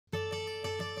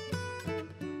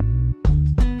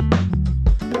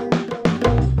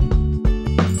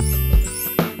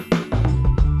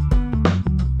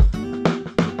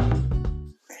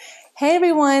Hey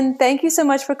everyone, thank you so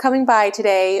much for coming by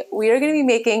today. We are going to be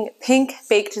making pink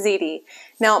baked ziti.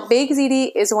 Now, baked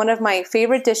ziti is one of my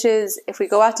favorite dishes. If we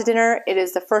go out to dinner, it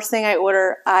is the first thing I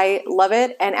order. I love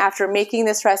it, and after making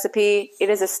this recipe, it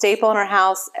is a staple in our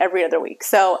house every other week.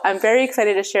 So I'm very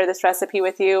excited to share this recipe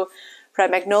with you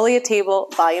from Magnolia Table,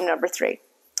 volume number 3.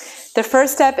 The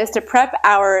first step is to prep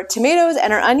our tomatoes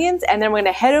and our onions, and then we're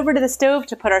going to head over to the stove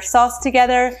to put our sauce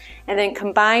together and then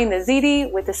combine the ziti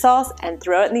with the sauce and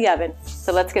throw it in the oven.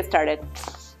 So let's get started.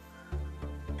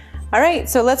 All right,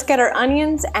 so let's get our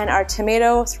onions and our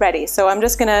tomatoes ready. So I'm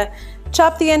just going to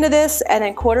chop the end of this and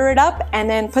then quarter it up and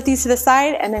then put these to the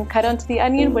side and then cut onto the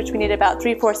onion, which we need about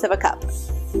 3/4 of a cup.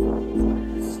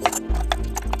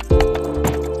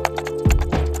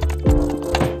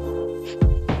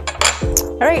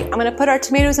 All right, I'm gonna put our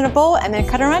tomatoes in a bowl and then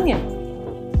cut our onion.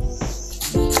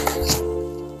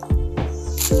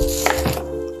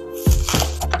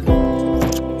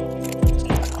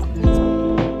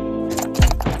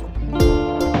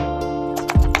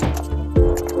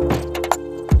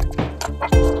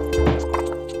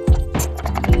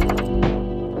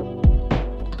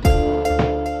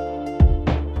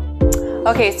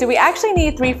 Okay, so we actually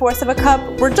need 3/4 of a cup.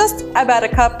 We're just about a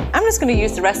cup. I'm just gonna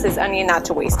use the rest of this onion not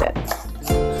to waste it.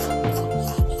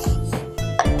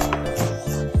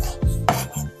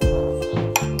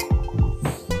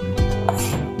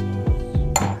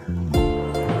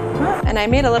 And I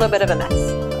made a little bit of a mess.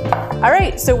 All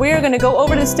right, so we're gonna go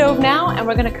over to the stove now and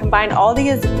we're gonna combine all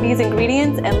these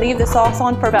ingredients and leave the sauce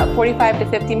on for about 45 to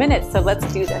 50 minutes, so let's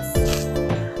do this.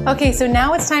 Okay, so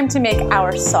now it's time to make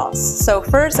our sauce. So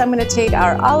first I'm gonna take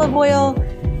our olive oil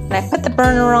and I put the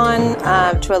burner on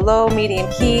to a low medium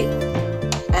heat,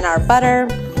 and our butter.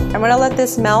 I'm gonna let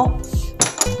this melt.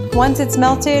 Once it's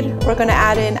melted, we're gonna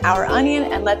add in our onion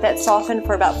and let that soften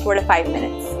for about 4 to 5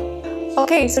 minutes.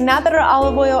 Okay, so now that our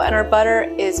olive oil and our butter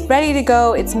is ready to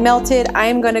go, it's melted, I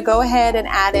am going to go ahead and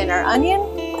add in our onion.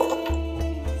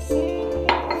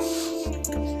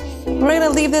 We're going to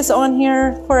leave this on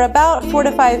here for about 4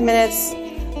 to 5 minutes.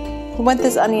 We want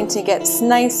this onion to get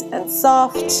nice and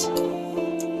soft.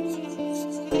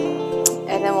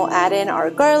 And then we'll add in our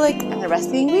garlic and the rest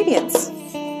of the ingredients.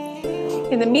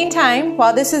 In the meantime,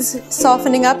 while this is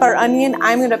softening up our onion,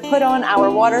 I'm going to put on our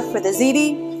water for the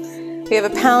ziti. We have a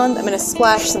pound. I'm going to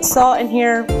splash some salt in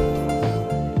here.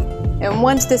 And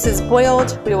once this is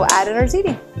boiled, we will add in our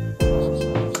ziti.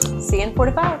 See you in 4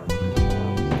 to 5.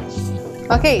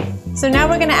 Okay, so now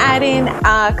we're going to add in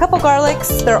a couple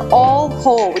garlics. They're all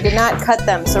whole. We did not cut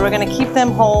them, so we're going to keep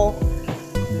them whole.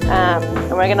 And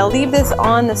we're going to leave this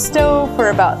on the stove for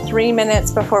about 3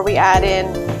 minutes before we add in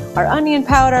our onion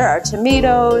powder, our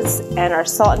tomatoes, and our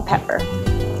salt and pepper.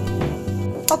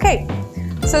 Okay.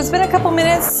 So it's been a couple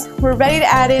minutes. We're ready to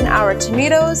add in our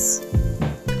tomatoes,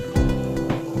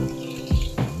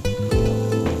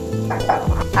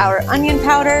 our onion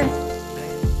powder,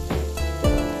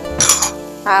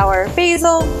 our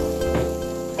basil,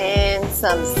 and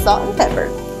some salt and pepper.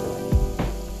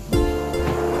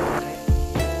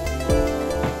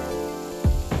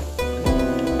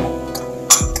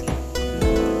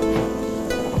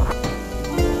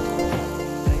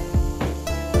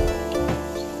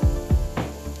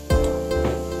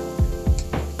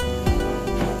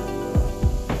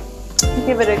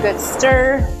 Give it a good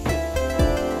stir.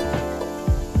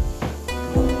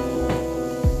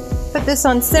 Put this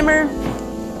on simmer.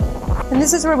 And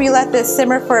this is where we let this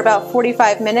simmer for about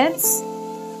 45 minutes.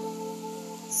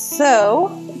 So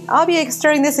I'll be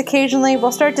stirring this occasionally.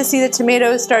 We'll start to see the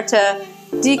tomatoes start to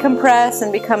decompress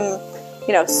and become,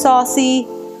 you know, saucy.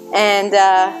 And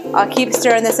I'll keep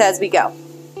stirring this as we go.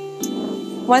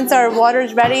 Once our water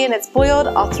is ready and it's boiled,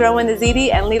 I'll throw in the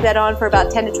ziti and leave that on for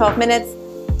about 10 to 12 minutes.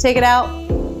 Take it out,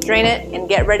 drain it, and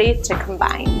get ready to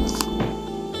combine.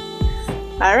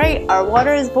 All right, our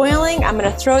water is boiling. I'm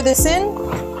gonna throw this in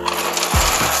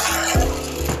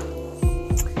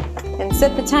and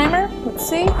set the timer. Let's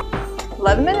see,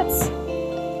 11 minutes.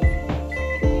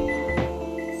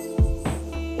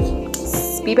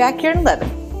 Be back here in 11.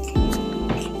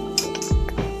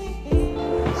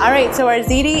 All right, so our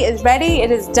ziti is ready.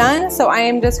 It is done. So I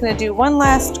am just gonna do one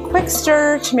last quick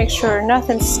stir to make sure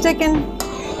nothing's sticking.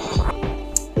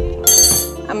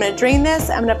 I'm going to drain this,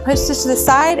 I'm going to push this to the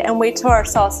side and wait till our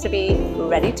sauce to be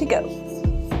ready to go.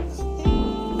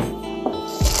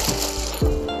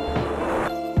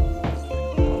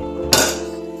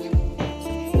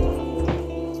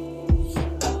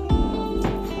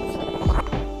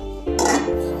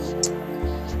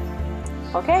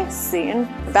 Okay, see you in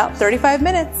about 35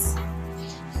 minutes.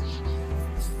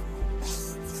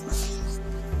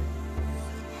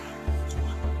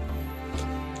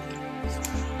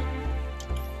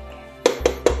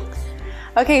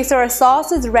 Okay, so our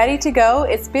sauce is ready to go.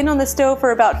 It's been on the stove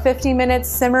for about 15 minutes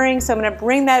simmering, so I'm gonna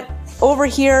bring that over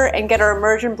here and get our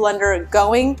immersion blender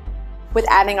going with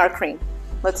adding our cream.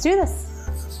 Let's do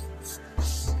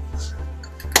this.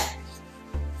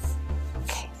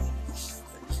 Okay.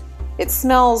 It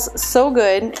smells so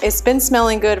good. It's been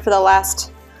smelling good for the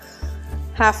last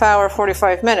half hour,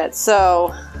 45 minutes,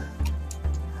 so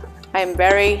I'm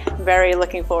very, very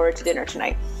looking forward to dinner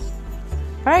tonight.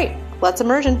 All right, let's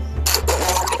immersion.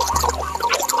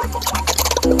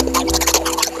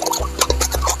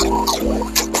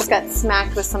 Just got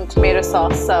smacked with some tomato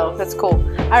sauce, so that's cool.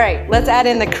 All right, let's add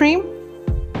in the cream.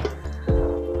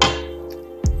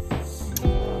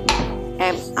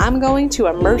 And I'm going to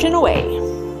immersion away.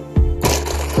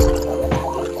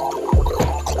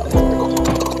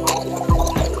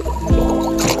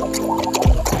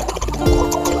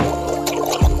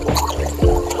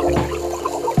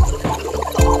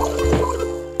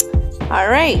 All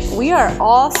right, we are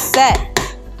all set.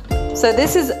 So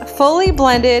this is fully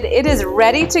blended. It is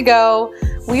ready to go.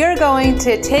 We are going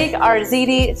to take our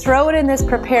ziti, throw it in this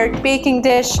prepared baking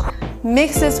dish,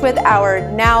 mix this with our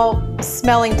now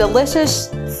smelling delicious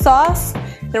sauce.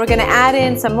 Then we're gonna add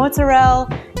in some mozzarella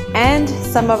and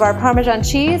some of our Parmesan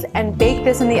cheese and bake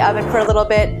this in the oven for a little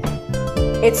bit.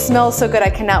 It smells so good,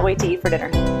 I cannot wait to eat for dinner.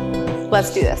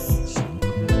 Let's do this.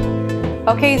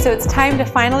 Okay, so it's time to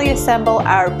finally assemble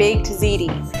our baked ziti.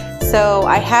 So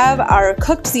I have our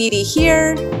cooked ziti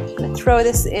here. I'm gonna throw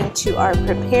this into our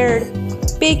prepared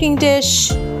baking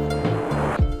dish.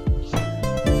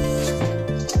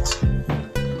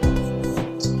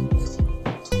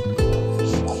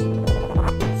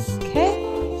 Okay.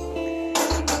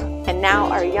 And now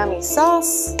our yummy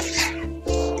sauce,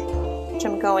 which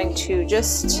I'm going to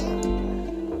just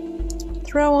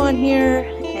throw on here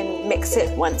and mix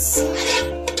it once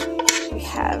we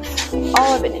have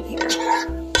all of it in here.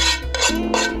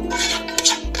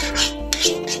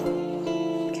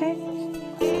 Okay,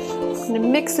 I'm gonna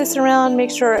mix this around, make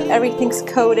sure everything's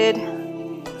coated.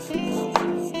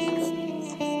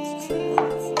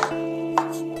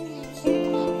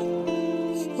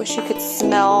 Wish you could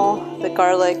smell the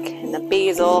garlic and the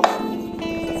basil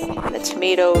and the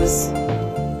tomatoes.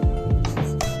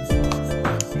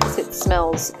 It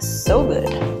smells so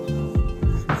good.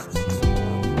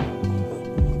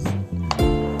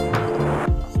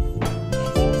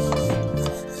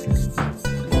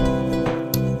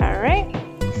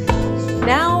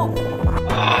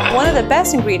 One of the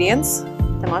best ingredients,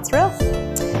 the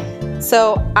mozzarella.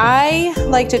 So I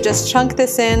like to just chunk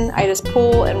this in. I just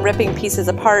pull and ripping pieces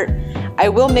apart. I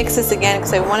will mix this again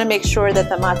because I want to make sure that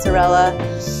the mozzarella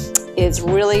is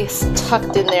really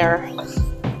tucked in there.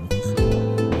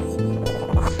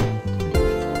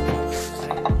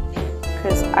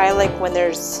 Because I like when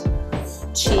there's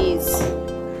cheese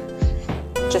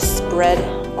just spread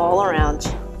all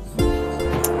around.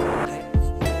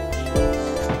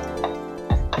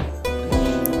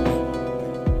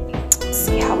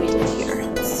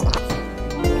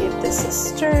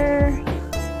 Stir.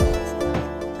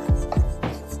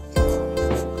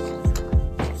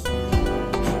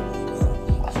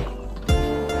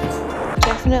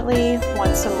 Definitely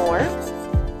want some more.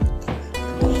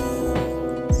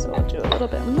 So we'll do a little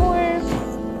bit more.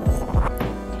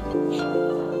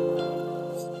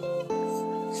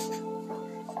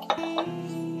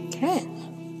 Okay.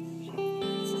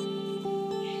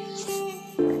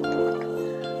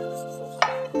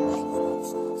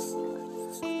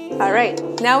 All right,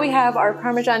 now we have our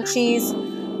Parmesan cheese.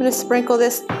 I'm gonna sprinkle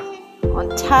this on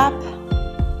top.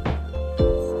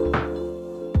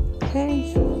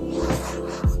 Okay,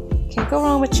 can't go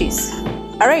wrong with cheese.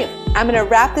 All right, I'm gonna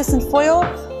wrap this in foil,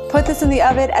 put this in the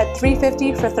oven at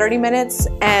 350 for 30 minutes,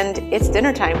 and it's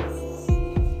dinner time.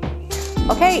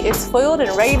 Okay, it's foiled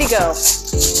and ready to go.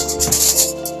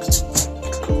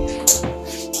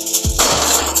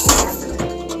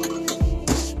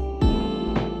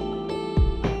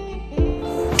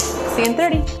 See you in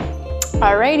 30.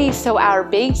 Alrighty, so our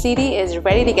baked ziti is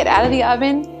ready to get out of the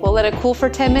oven. We'll let it cool for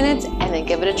 10 minutes and then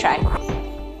give it a try.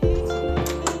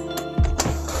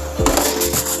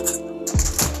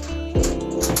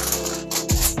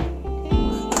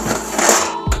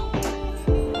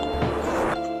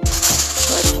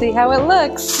 Let's see how it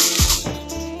looks.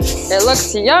 It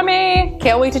looks yummy.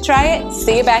 Can't wait to try it.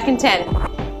 See you back in 10.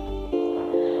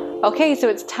 Okay, so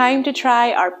it's time to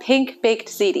try our pink baked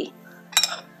ziti.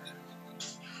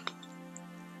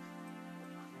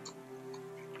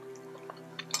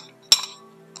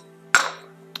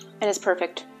 And it's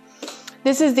perfect.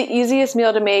 This is the easiest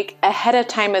meal to make ahead of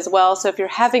time as well. So if you're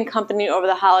having company over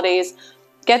the holidays,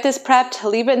 Get this prepped,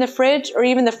 leave it in the fridge or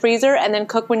even the freezer, and then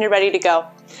cook when you're ready to go.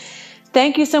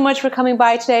 Thank you so much for coming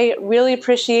by today. Really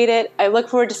appreciate it. I look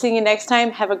forward to seeing you next time.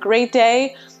 Have a great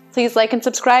day. Please like and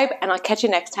subscribe, and I'll catch you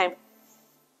next time.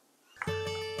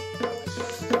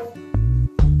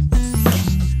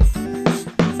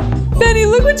 Benny,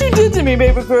 look what you did to me,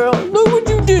 baby girl. Look what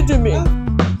you did to me.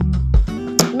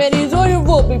 Benny, it's all your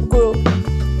fault, baby girl.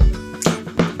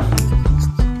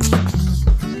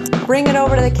 Bring it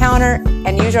over to the counter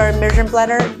and use our immersion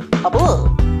blender. I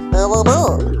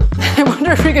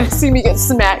wonder if you're gonna see me get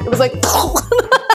smacked. It was like